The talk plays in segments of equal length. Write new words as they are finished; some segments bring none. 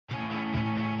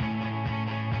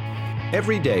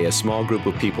Every day, a small group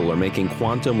of people are making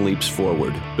quantum leaps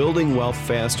forward, building wealth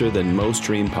faster than most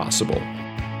dream possible,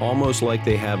 almost like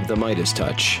they have the Midas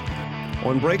touch.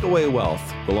 On Breakaway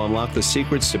Wealth, we'll unlock the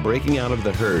secrets to breaking out of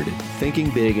the herd, thinking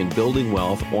big and building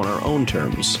wealth on our own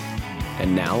terms.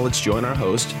 And now let's join our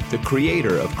host, the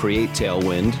creator of Create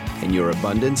Tailwind and your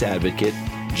abundance advocate,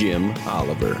 Jim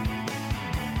Oliver.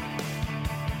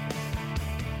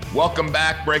 Welcome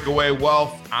back, Breakaway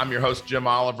Wealth. I'm your host, Jim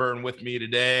Oliver, and with me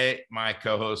today, my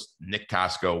co-host, Nick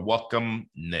Costco. Welcome,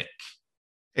 Nick.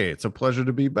 Hey, it's a pleasure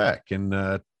to be back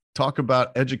and talk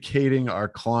about educating our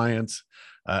clients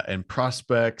and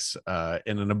prospects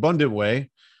in an abundant way.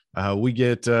 We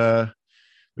get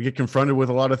confronted with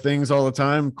a lot of things all the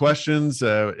time, questions,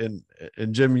 and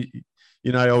Jim, you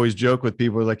and I always joke with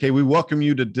people like, hey, we welcome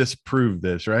you to disprove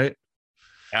this, right?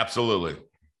 Absolutely.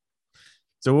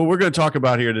 So what we're going to talk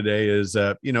about here today is,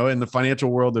 in the financial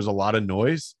world, there's a lot of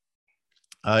noise.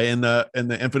 In the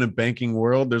infinite banking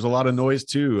world, there's a lot of noise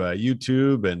too.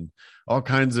 YouTube and all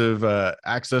kinds of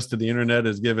access to the internet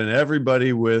has given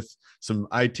everybody with some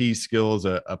IT skills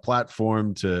a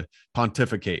platform to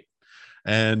pontificate.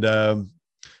 And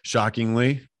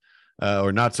shockingly,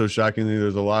 or not so shockingly,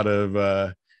 there's a lot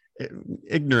of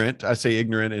ignorant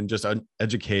and just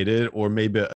uneducated, or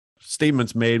maybe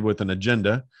statements made with an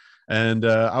agenda. And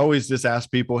I always just ask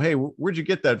people, hey, where'd you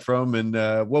get that from? And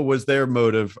what was their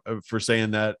motive for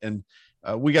saying that? And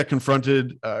we got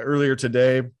confronted earlier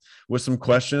today with some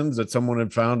questions that someone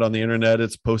had found on the internet.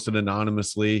 It's posted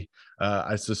anonymously.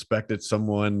 I suspect it's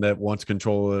someone that wants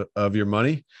control of your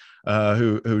money,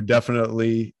 who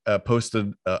definitely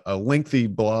posted a lengthy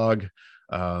blog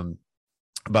about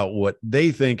what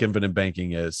they think infinite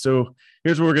banking is. So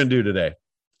here's what we're going to do today.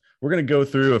 We're going to go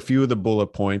through a few of the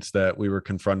bullet points that we were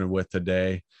confronted with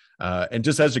today, and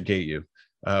just educate you.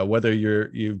 Whether you're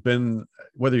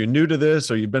new to this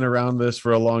or you've been around this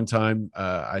for a long time,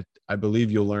 I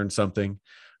believe you'll learn something.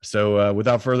 So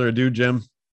without further ado, Jim,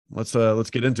 let's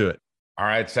get into it. All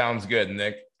right, sounds good,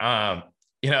 Nick.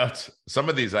 Some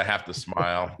of these I have to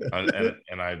smile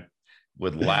and I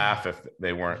would laugh if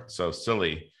they weren't so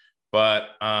silly. But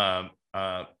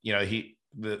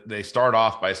they start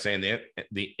off by saying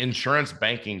the insurance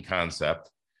banking concept.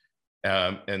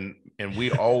 And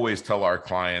we always tell our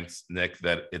clients, Nick,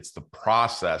 that it's the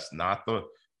process, not the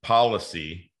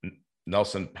policy.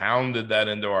 Nelson pounded that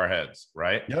into our heads,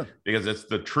 right? Yeah. Because it's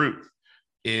the truth.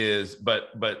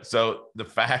 But so the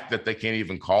fact that they can't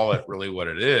even call it really what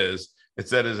it is, it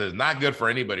said it's not good for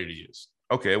anybody to use.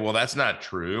 Okay, well, that's not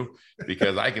true,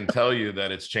 because I can tell you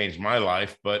that it's changed my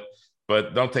life, but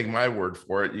don't take my word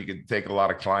for it. You can take a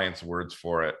lot of clients' words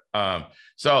for it.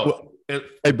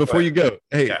 Hey, before you go,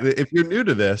 if you're new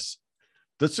to this,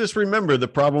 let's just remember the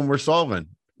problem we're solving.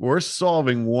 We're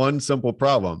solving one simple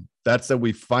problem. That's that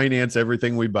we finance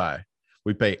everything we buy.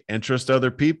 We pay interest to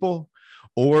other people,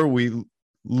 or we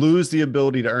lose the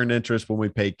ability to earn interest when we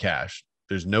pay cash.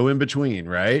 There's no in between,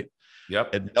 right?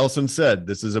 Yep. And Nelson said,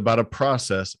 this is about a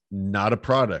process, not a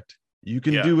product. You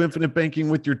can do infinite banking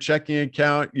with your checking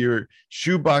account, your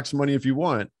shoebox money if you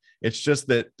want. It's just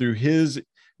that through his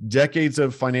decades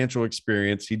of financial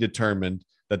experience, he determined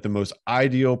that the most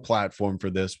ideal platform for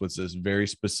this was this very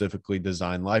specifically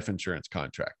designed life insurance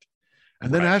contract.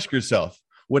 And then ask yourself,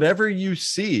 whatever you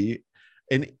see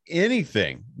in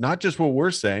anything, not just what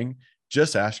we're saying,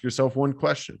 just ask yourself one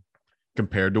question: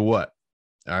 compared to what?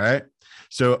 All right.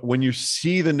 So when you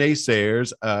see the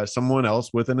naysayers, someone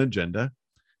else with an agenda,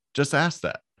 just ask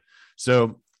that.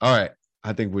 So, all right.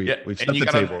 I think we've set the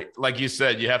table. Like you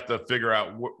said, you have to figure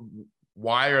out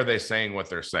why are they saying what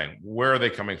they're saying? Where are they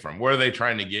coming from? What are they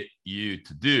trying to get you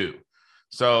to do?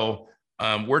 So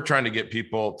we're trying to get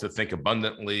people to think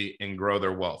abundantly and grow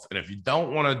their wealth. And if you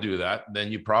don't want to do that,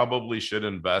 then you probably should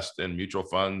invest in mutual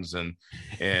funds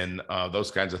and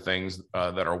those kinds of things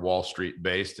that are Wall Street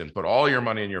based, and put all your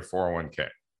money in your 401k.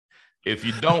 If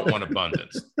you don't want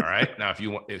abundance, all right. Now, if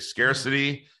you want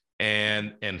scarcity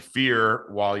and fear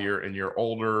while you're in your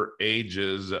older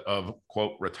ages of,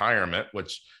 quote, retirement,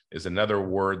 which is another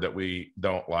word that we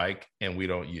don't like and we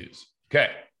don't use.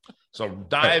 Okay. So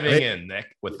diving in,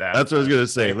 Nick, with that. That's what I was going to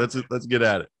say. Let's get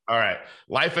at it. All right.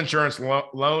 Life insurance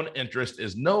loan interest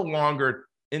is no longer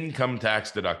income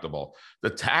tax deductible.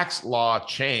 The tax law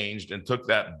changed and took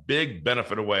that big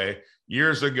benefit away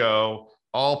years ago.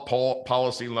 All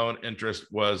policy loan interest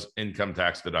was income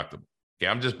tax deductible. Okay,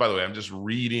 I'm just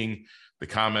reading the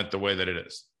comment the way that it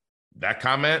is. That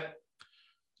comment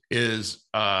is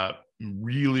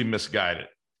really misguided.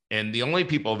 And the only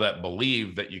people that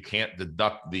believe that you can't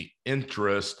deduct the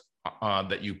interest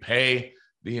that you pay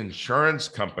the insurance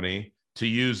company to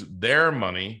use their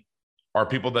money are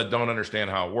people that don't understand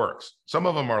how it works. Some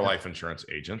of them are life insurance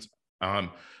agents.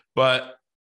 But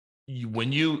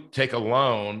when you take a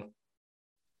loan,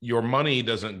 your money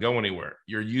doesn't go anywhere.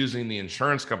 You're using the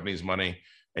insurance company's money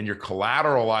and you're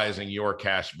collateralizing your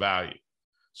cash value.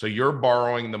 So you're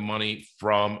borrowing the money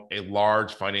from a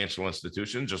large financial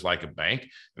institution, just like a bank.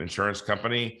 An insurance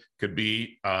company could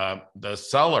be the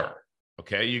seller.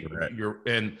 Okay.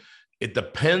 And it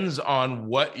depends on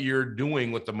what you're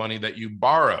doing with the money that you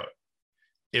borrowed.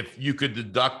 If you could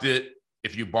deduct it,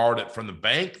 if you borrowed it from the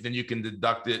bank, then you can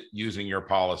deduct it using your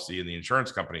policy and the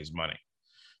insurance company's money.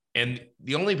 And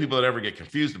the only people that ever get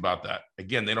confused about that,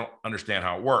 again, they don't understand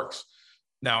how it works.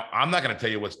 Now, I'm not going to tell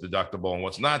you what's deductible and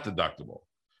what's not deductible,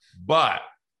 but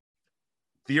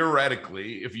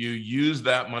theoretically, if you use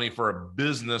that money for a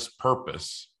business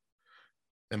purpose,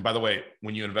 and by the way,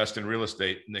 when you invest in real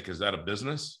estate, Nick, is that a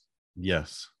business?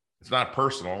 Yes. It's not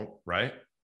personal, right?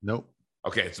 Nope.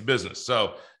 Okay, it's a business.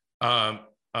 So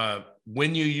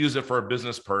when you use it for a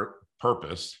business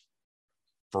purpose,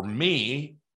 for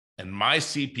me and my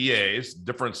CPAs,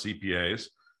 different CPAs,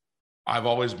 I've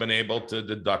always been able to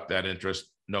deduct that interest,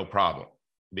 no problem.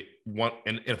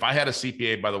 And if I had a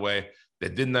CPA, by the way,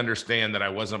 that didn't understand that I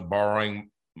wasn't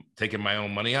borrowing, taking my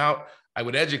own money out, I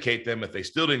would educate them. If they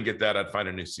still didn't get that, I'd find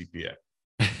a new CPA.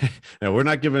 Now, we're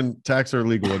not giving tax or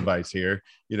legal advice here,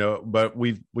 but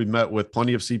we've met with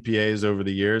plenty of CPAs over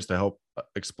the years to help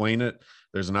explain it.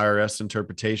 There's an IRS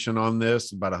interpretation on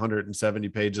this, about 170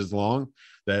 pages long,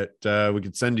 that we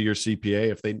could send to your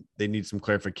CPA if they need some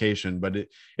clarification. But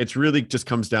it's really just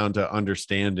comes down to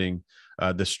understanding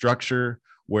the structure,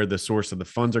 where the source of the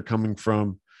funds are coming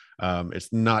from.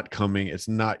 It's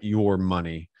not your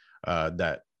money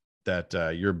that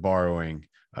you're borrowing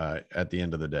at the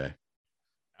end of the day.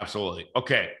 Absolutely.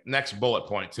 Okay. Next bullet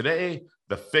point. Today,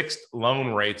 the fixed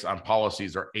loan rates on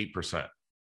policies are 8%.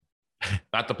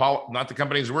 Not the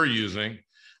companies we're using.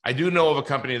 I do know of a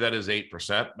company that is 8%,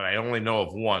 but I only know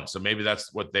of one. So maybe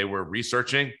that's what they were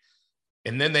researching.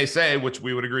 And then they say, which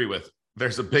we would agree with,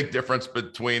 there's a big difference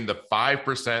between the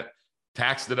 5%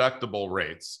 tax deductible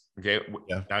rates. Okay.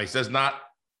 Yeah. Now he says not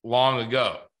long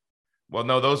ago. Well,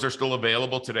 no, those are still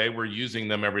available today. We're using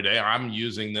them every day. I'm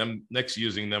using them. Nick's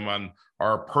using them on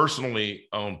our personally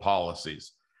owned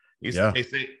policies. They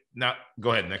say, now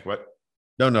go ahead, Nick. What?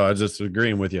 No, I was just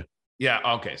agreeing with you. Yeah.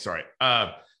 Okay. Sorry.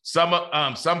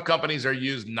 Some companies are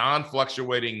used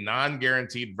non-fluctuating,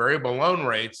 non-guaranteed variable loan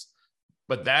rates,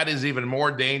 but that is even more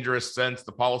dangerous since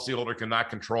the policyholder cannot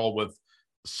control with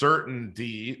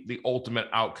certainty the ultimate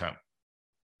outcome.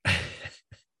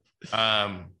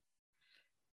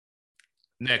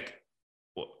 Nick,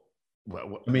 I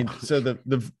mean, so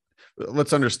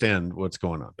let's understand what's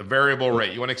going on. The variable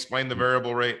rate. You want to explain the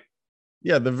variable rate?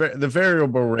 Yeah, the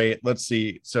variable rate. Let's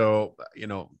see. So,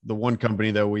 the one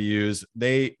company that we use,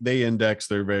 they index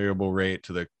their variable rate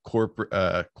to the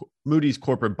corporate Moody's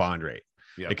corporate bond rate.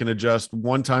 Yep. It can adjust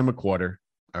one time a quarter.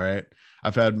 All right.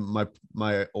 I've had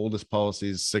my oldest policy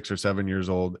is 6 or 7 years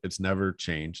old. It's never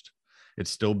changed.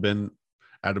 It's still been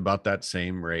at about that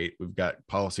same rate. We've got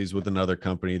policies with another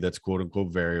company that's quote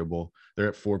unquote variable. They're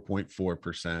at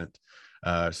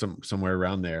 4.4%, somewhere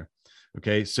around there.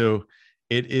 Okay. So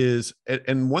it is.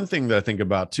 And one thing that I think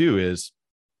about too is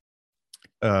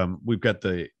we've got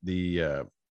the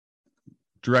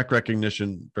direct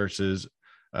recognition versus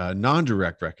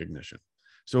non-direct recognition.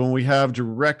 So when we have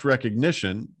direct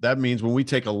recognition, that means when we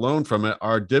take a loan from it,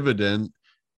 our dividend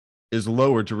is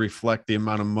lower to reflect the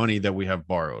amount of money that we have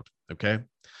borrowed. Okay.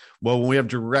 Well, when we have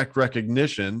direct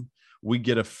recognition, we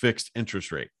get a fixed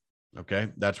interest rate. Okay.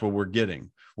 That's what we're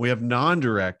getting. We have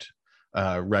non-direct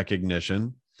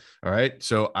recognition. All right.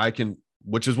 So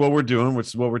which is what we're doing, which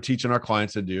is what we're teaching our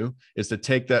clients to do, is to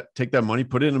take that money,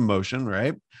 put it in motion,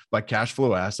 right, by cash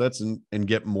flow assets and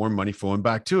get more money flowing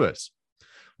back to us.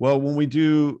 Well, when we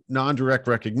do non-direct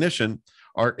recognition,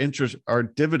 our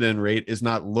dividend rate is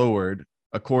not lowered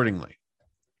accordingly.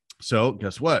 So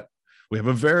guess what? We have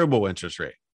a variable interest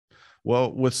rate.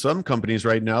 Well, with some companies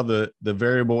right now, the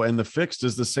variable and the fixed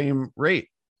is the same rate.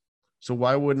 So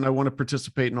why wouldn't I want to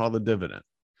participate in all the dividend?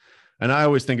 And I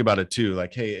always think about it too,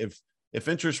 like, hey, if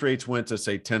interest rates went to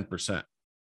say 10%,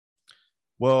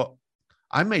 well,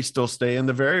 I may still stay in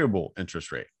the variable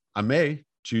interest rate. I may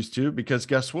choose to, because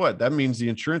guess what? That means the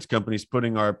insurance company's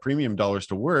putting our premium dollars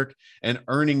to work and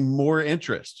earning more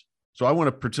interest. So I want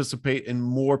to participate in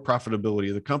more profitability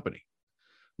of the company.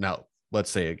 Now, let's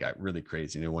say it got really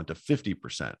crazy and it went to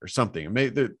 50% or something. It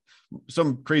may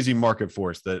some crazy market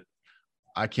force that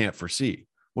I can't foresee.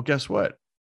 Well, guess what?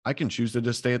 I can choose to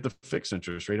just stay at the fixed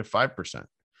interest rate of 5%.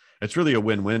 It's really a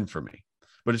win-win for me.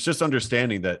 But it's just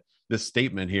understanding that this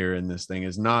statement here in this thing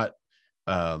is not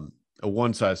a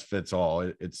one size fits all.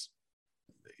 It's,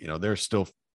 there's still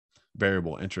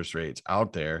variable interest rates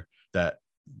out there that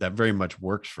very much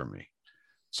works for me.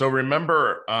 So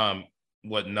remember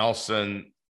what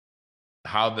Nelson,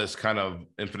 how this kind of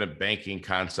infinite banking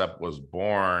concept was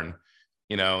born,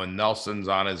 and Nelson's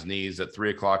on his knees at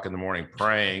 3:00 in the morning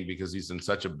praying because he's in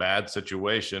such a bad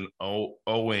situation,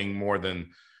 owing more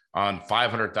than on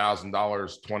 $500,000,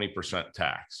 20%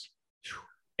 tax.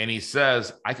 And he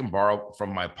says, I can borrow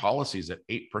from my policies at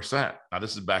 8%. Now,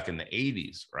 this is back in the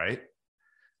 80s, right?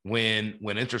 When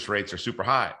interest rates are super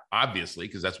high, obviously,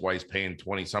 because that's why he's paying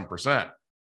 20 some percent.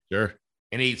 Sure.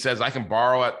 And he says, I can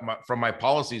borrow from my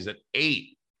policies at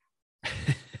 8.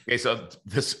 Okay, so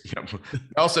this,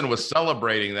 Nelson was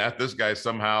celebrating that. This guy's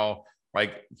somehow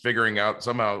like figuring out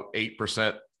somehow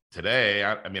 8% today.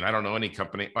 I mean, I don't know any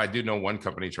company. I do know one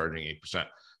company charging 8%,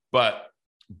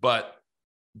 but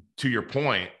to your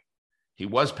point, he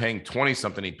was paying 20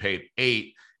 something. He paid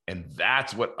 8. And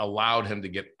that's what allowed him to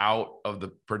get out of the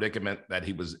predicament that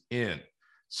he was in.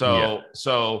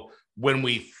 So when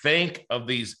we think of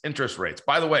these interest rates,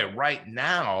 by the way, right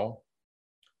now,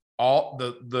 all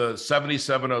the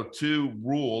 7702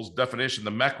 rules definition,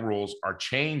 the MEC rules are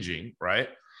changing, right?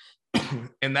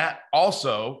 And that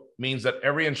also means that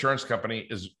every insurance company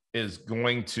is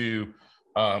going to,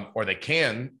 or they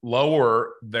can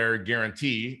lower their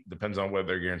guarantee, depends on where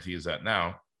their guarantee is at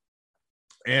now.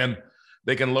 And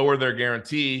they can lower their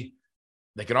guarantee.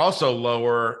 They can also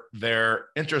lower their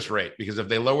interest rate, because if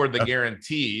they lower the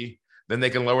guarantee, then they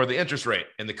can lower the interest rate.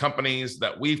 And the companies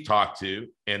that we've talked to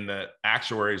and the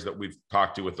actuaries that we've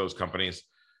talked to with those companies,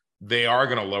 they are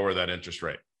going to lower that interest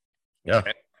rate. Yeah.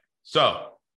 Okay?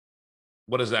 So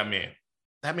what does that mean?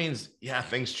 That means, yeah,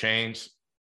 things change,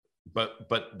 but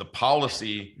the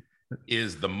policy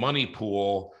is the money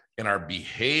pool in our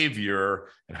behavior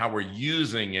and how we're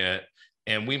using it.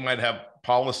 And we might have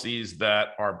policies that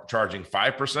are charging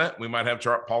 5%. We might have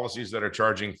policies that are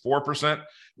charging 4%.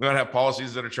 We might have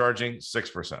policies that are charging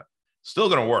 6%. Still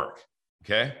going to work.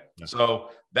 Okay. Yeah. So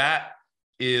that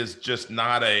is just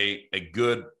not a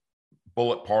good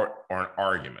bullet part or an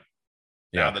argument.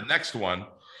 Yeah. Now, the next one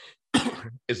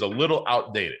is a little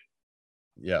outdated.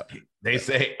 Yeah. They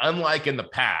say, unlike in the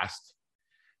past,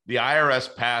 the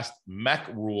IRS passed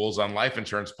MEC rules on life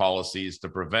insurance policies to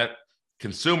prevent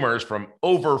consumers from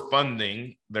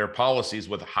overfunding their policies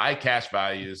with high cash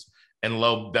values and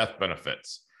low death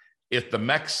benefits. If the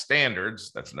MEC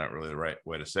standards, that's not really the right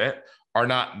way to say it, are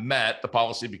not met, the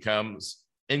policy becomes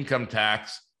income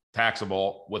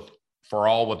taxable for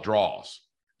all withdrawals.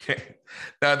 Okay.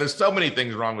 Now, there's so many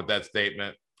things wrong with that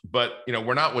statement, but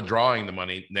we're not withdrawing the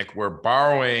money, Nick. We're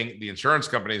borrowing the insurance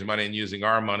company's money and using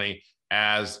our money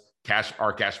as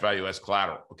our cash value as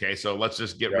collateral. Okay, so let's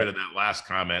just get rid of that last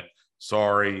comment.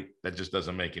 Sorry, that just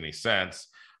doesn't make any sense.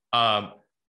 The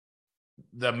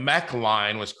MEC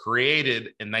line was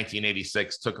created in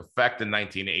 1986, took effect in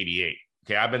 1988.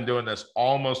 Okay, I've been doing this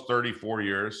almost 34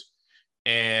 years,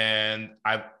 and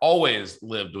I've always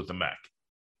lived with the MEC.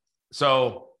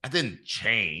 So I didn't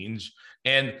change.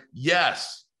 And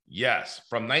yes,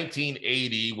 from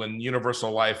 1980, when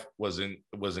universal life was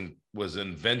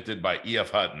invented by E.F.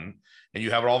 Hutton, and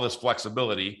you have all this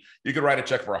flexibility, you could write a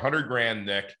check for $100,000,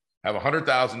 Nick, have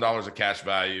 $100,000 of cash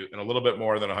value and a little bit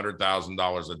more than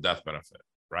 $100,000 of death benefit,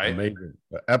 right? Amazing.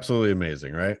 Absolutely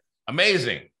amazing, right?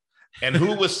 Amazing. And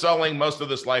who was selling most of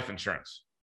this life insurance?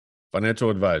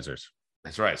 Financial advisors.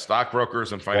 That's right.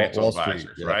 Stockbrokers and financial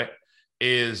advisors, yeah. Right?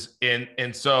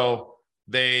 And so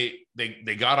they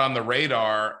got on the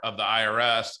radar of the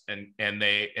IRS and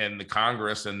the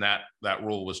Congress, and that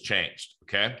rule was changed.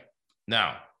 Okay.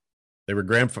 Now, they were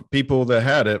people that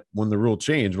had it when the rule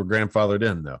changed were grandfathered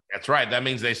in, though. That's right. That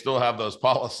means they still have those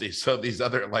policies. So these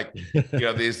other,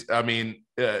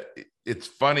 it's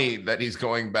funny that he's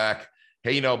going back.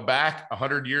 Hey, back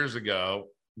 100 years ago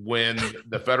when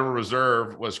the Federal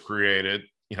Reserve was created,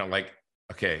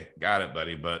 okay, got it,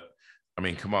 buddy. But I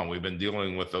mean, come on, we've been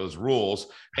dealing with those rules,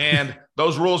 and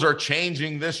those rules are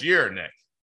changing this year, Nick.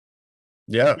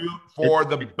 Yeah. For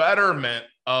the betterment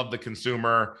of the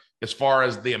consumer as far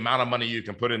as the amount of money you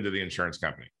can put into the insurance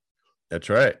company. That's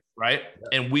right. Right.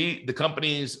 Yeah. And we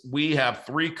have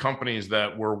 3 companies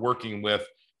that we're working with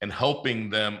and helping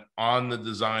them on the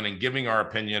design and giving our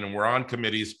opinion. And we're on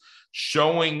committees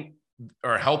showing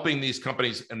or helping these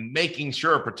companies and making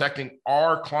sure protecting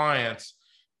our clients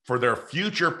for their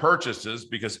future purchases,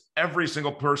 because every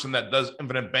single person that does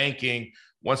infinite banking,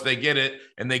 once they get it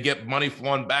and they get money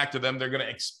flowing back to them, they're going to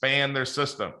expand their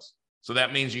systems. So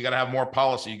that means you got to have more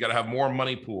policy. You got to have more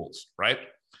money pools, right?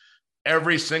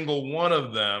 Every single one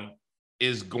of them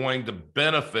is going to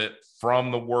benefit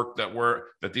from the work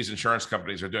that these insurance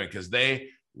companies are doing because they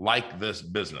like this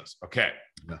business. Okay.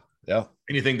 Yeah.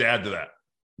 Anything to add to that?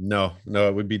 No,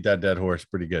 it would beat that dead horse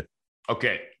pretty good.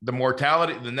 Okay.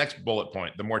 The next bullet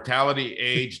point, the mortality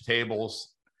age tables.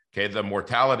 Okay. The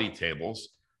mortality tables.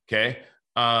 Okay.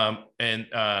 And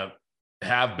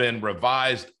have been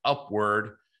revised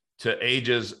upward to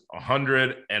ages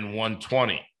 100 and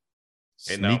 120.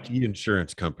 Sneaky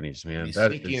insurance companies, man.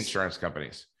 Sneaky insurance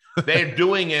companies. They're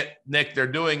doing it, Nick. They're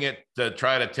doing it to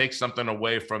try to take something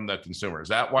away from the consumer. Is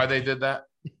that why they did that?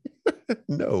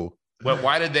 No. Well,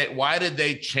 why did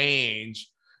they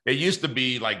change? It used to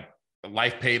be like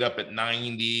life paid up at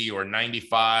 90 or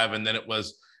 95, and then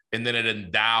it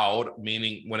endowed,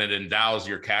 meaning when it endows,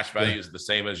 your cash value is the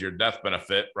same as your death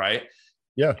benefit, right?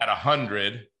 Yeah. At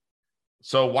 100.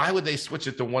 So why would they switch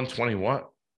it to 121?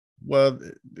 Well,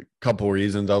 a couple of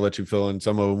reasons. I'll let you fill in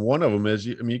some of them. One of them is,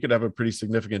 you could have a pretty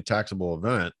significant taxable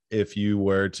event if you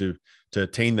were to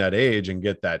attain that age and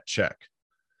get that check.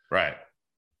 Right.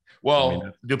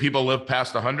 Well, do people live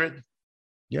past 100?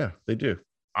 Yeah, they do.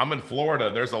 I'm in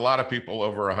Florida. There's a lot of people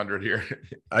over 100 here.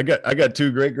 I got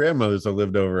two great grandmothers that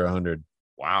lived over 100.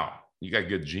 Wow. You got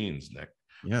good genes, Nick.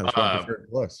 Yeah, that's why I'm preferred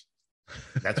plus.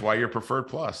 That's why you're preferred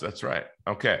plus. That's right.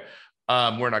 Okay.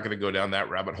 We're not going to go down that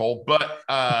rabbit hole, but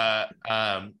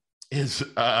he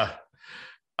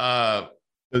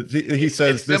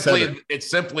says it's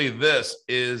simply this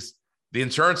is the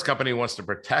insurance company wants to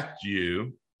protect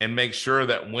you and make sure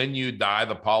that when you die,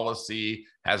 the policy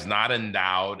has not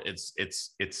endowed.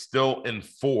 It's still in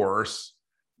force,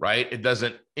 right? It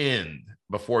doesn't end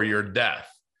before your death.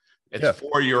 It's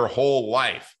for your whole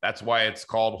life. That's why it's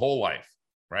called whole life,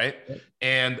 right?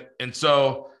 And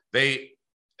so they,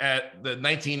 at the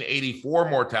 1984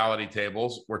 mortality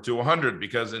tables were to 100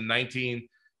 because in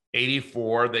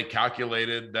 1984, they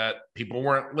calculated that people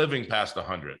weren't living past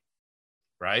 100,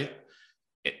 right?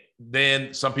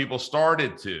 Then some people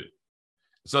started to.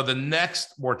 So the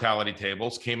next mortality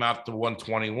tables came out to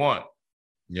 121.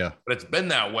 Yeah. But it's been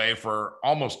that way for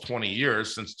almost 20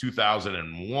 years, since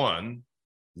 2001.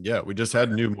 Yeah, we just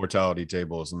had new mortality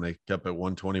tables and they kept at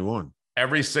 121.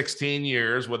 Every 16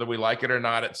 years, whether we like it or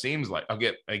not, it seems like.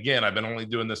 Again, I've been only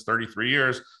doing this 33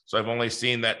 years, so I've only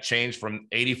seen that change from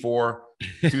 84,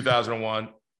 2001,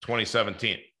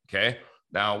 2017. Okay.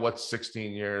 Now, what's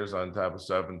 16 years on top of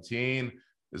 17?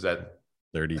 Is that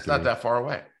 33? It's not that far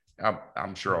away.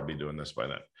 I'm sure I'll be doing this by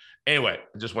then. Anyway,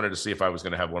 I just wanted to see if I was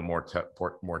going to have one more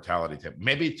mortality tip,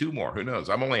 maybe two more. Who knows?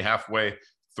 I'm only halfway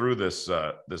through this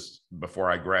before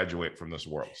I graduate from this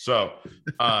world. So,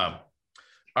 all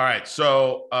right.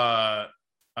 So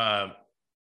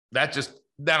that just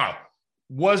now,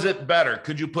 was it better?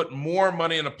 Could you put more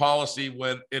money in a policy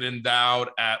when it endowed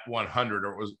at 100,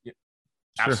 or was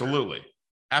absolutely,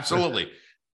 absolutely.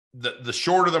 The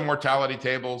shorter the mortality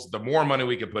tables, the more money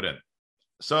we could put in.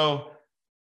 So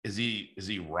is he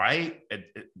right? It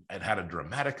had a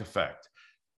dramatic effect,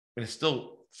 and it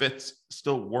still fits,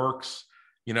 still works.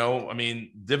 I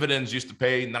mean, dividends used to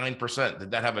pay 9%.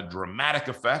 Did that have a dramatic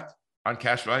effect on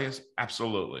cash values?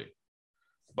 Absolutely.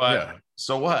 But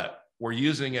So what? We're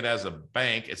using it as a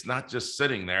bank. It's not just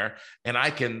sitting there. And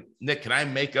Nick, can I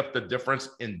make up the difference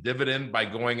in dividend by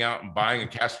going out and buying a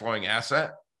cash flowing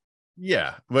asset?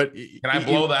 Yeah. But can I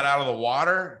blow that out of the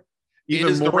water? It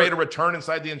is the rate of return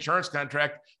inside the insurance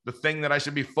contract, the thing that I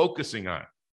should be focusing on.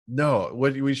 No,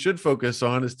 what we should focus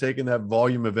on is taking that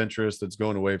volume of interest that's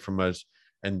going away from us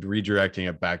and redirecting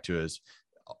it back to us.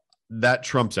 That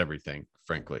trumps everything,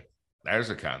 frankly.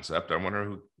 There's a concept. I wonder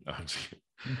who.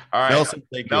 All right,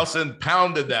 Nelson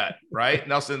pounded that, right?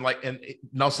 Nelson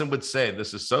would say,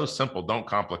 "This is so simple. Don't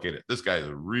complicate it." This guy is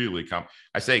really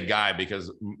I say guy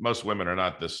because most women are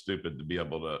not this stupid to be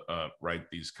able to write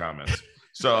these comments.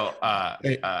 So, all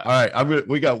right,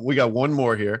 we got one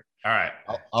more here. All right,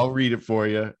 I'll read it for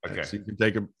you. Okay, so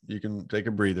you can take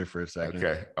a breather for a second.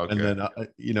 Okay, and then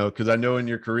because I know in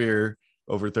your career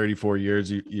over 34 years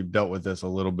you've dealt with this a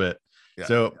little bit. Yeah.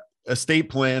 So estate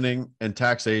planning and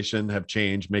taxation have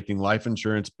changed, making life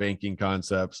insurance banking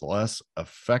concepts less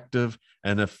effective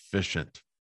and efficient.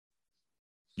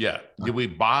 Yeah. Did we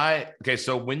buy? Okay,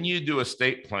 so when you do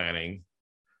estate planning,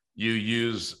 you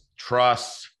use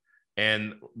trusts.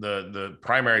 And the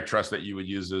primary trust that you would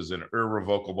use is an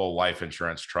irrevocable life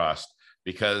insurance trust,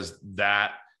 because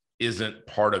that isn't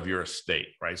part of your estate,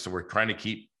 right? So we're trying to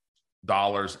keep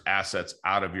dollars, assets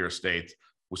out of your estate.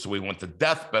 So we want the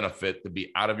death benefit to be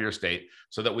out of your estate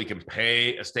so that we can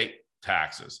pay estate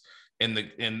taxes. And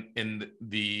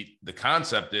the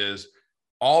concept is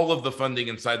all of the funding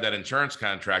inside that insurance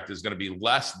contract is going to be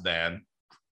less than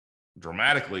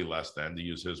dramatically less than, to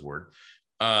use his word,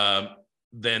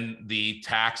 than the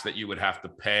tax that you would have to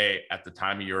pay at the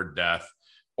time of your death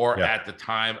or at the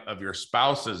time of your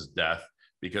spouse's death,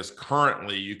 because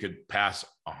currently you could pass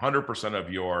 100%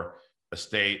 of your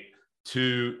estate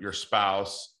to your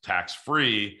spouse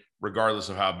tax-free, regardless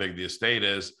of how big the estate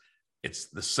is. It's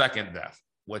the second death,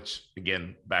 which,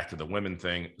 again, back to the women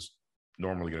thing, is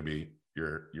normally going to be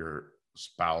your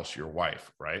spouse, your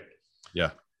wife, right?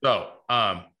 Yeah. So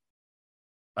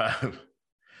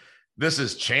this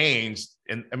has changed.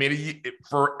 And I mean,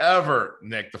 forever,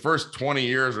 Nick, the first 20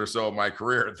 years or so of my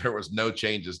career, there was no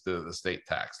changes to the state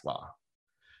tax law.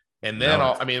 And then,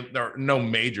 there are no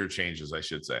major changes, I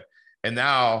should say. And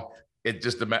now it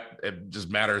just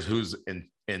matters who's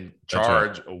in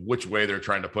charge, of which way they're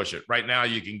trying to push it. Right now,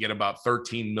 you can get about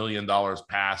 $13 million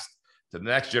passed to the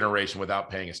next generation without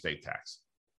paying a state tax.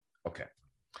 Okay.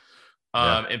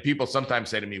 And people sometimes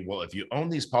say to me, well, if you own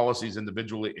these policies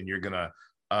individually and you're going to,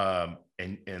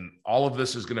 and all of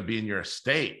this is going to be in your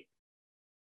estate.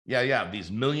 Yeah.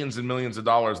 These millions and millions of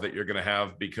dollars that you're going to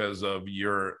have because of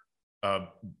your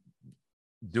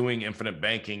doing infinite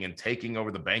banking and taking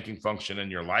over the banking function in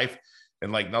your life.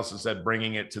 And like Nelson said,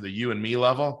 bringing it to the you and me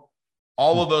level,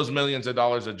 all of those millions of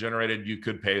dollars that generated, you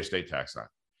could pay a state tax on.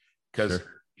 Because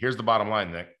here's the bottom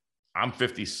line, Nick. I'm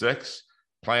 56,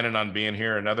 planning on being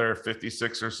here another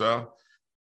 56 or so.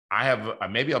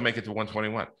 Maybe I'll make it to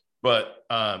 121, but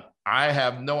I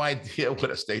have no idea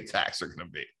what a state tax are going to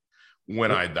be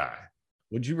when I die.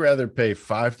 Would you rather pay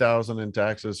 $5,000 in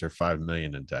taxes or $5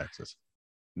 million in taxes?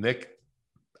 Nick,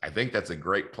 I think that's a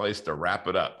great place to wrap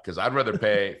it up, because I'd rather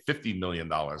pay $50 million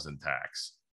in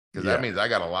tax, because that means I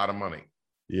got a lot of money.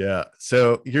 Yeah.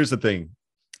 So here's the thing.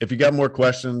 If you got more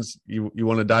questions, you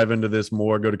want to dive into this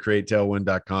more, go to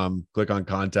createtailwind.com, click on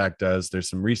contact us.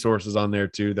 There's some resources on there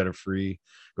too that are free.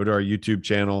 Go to our YouTube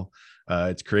channel.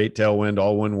 It's Create Tailwind,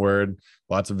 all one word,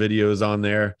 lots of videos on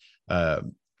there.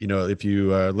 If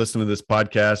you listen to this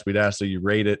podcast, we'd ask that you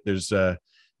rate it. There's,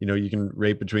 you can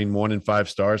rate between 1 and 5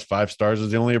 stars. 5 stars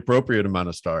is the only appropriate amount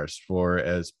of stars for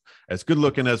as good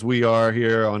looking as we are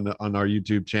here on our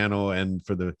YouTube channel, and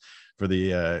for the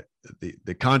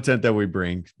content that we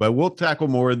bring. But we'll tackle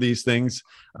more of these things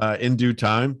in due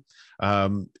time.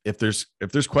 If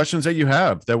there's questions that you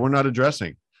have that we're not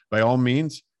addressing, by all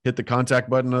means, hit the contact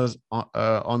button on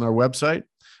our website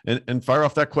and fire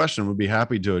off that question. We'll be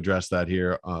happy to address that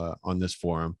here on this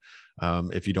forum.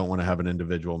 If you don't want to have an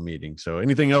individual meeting. So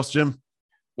anything else, Jim?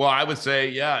 Well, I would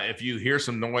say, if you hear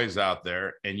some noise out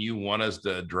there and you want us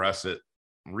to address it,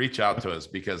 reach out to us,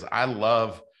 because I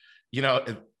love,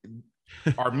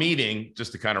 our meeting,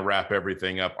 just to kind of wrap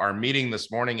everything up, our meeting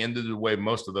this morning ended the way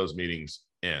most of those meetings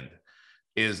end,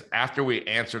 is after we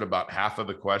answered about half of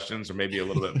the questions, or maybe a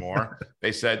little bit more,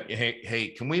 they said,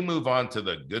 hey, can we move on to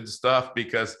the good stuff?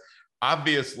 Because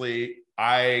obviously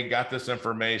I got this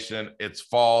information, it's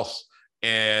false.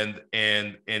 And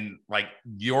like,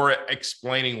 you're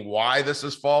explaining why this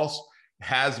is false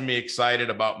has me excited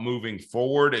about moving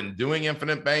forward and doing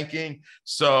infinite banking.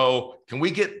 So can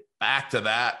we get back to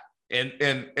that?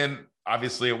 And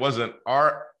obviously it wasn't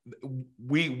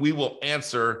we will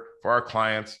answer for our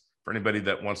clients, for anybody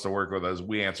that wants to work with us,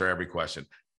 we answer every question.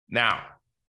 Now,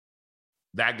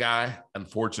 that guy,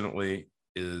 unfortunately,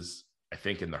 is, I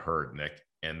think, in the herd, Nick.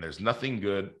 And there's nothing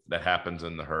good that happens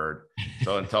in the herd.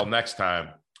 So until next time,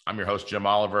 I'm your host, Jim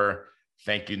Oliver.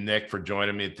 Thank you, Nick, for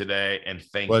joining me today. And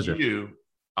thank you,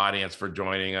 audience, for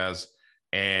joining us.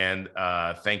 And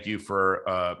thank you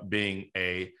for being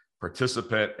a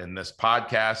participant in this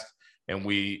podcast. And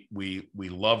we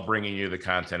love bringing you the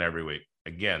content every week.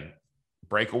 Again,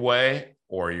 break away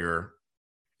or you're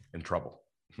in trouble.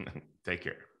 Take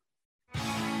care.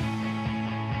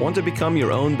 Want to become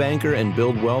your own banker and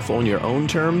build wealth on your own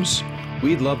terms?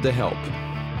 We'd love to help.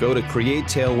 Go to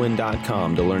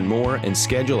createtailwind.com to learn more and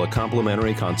schedule a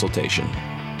complimentary consultation.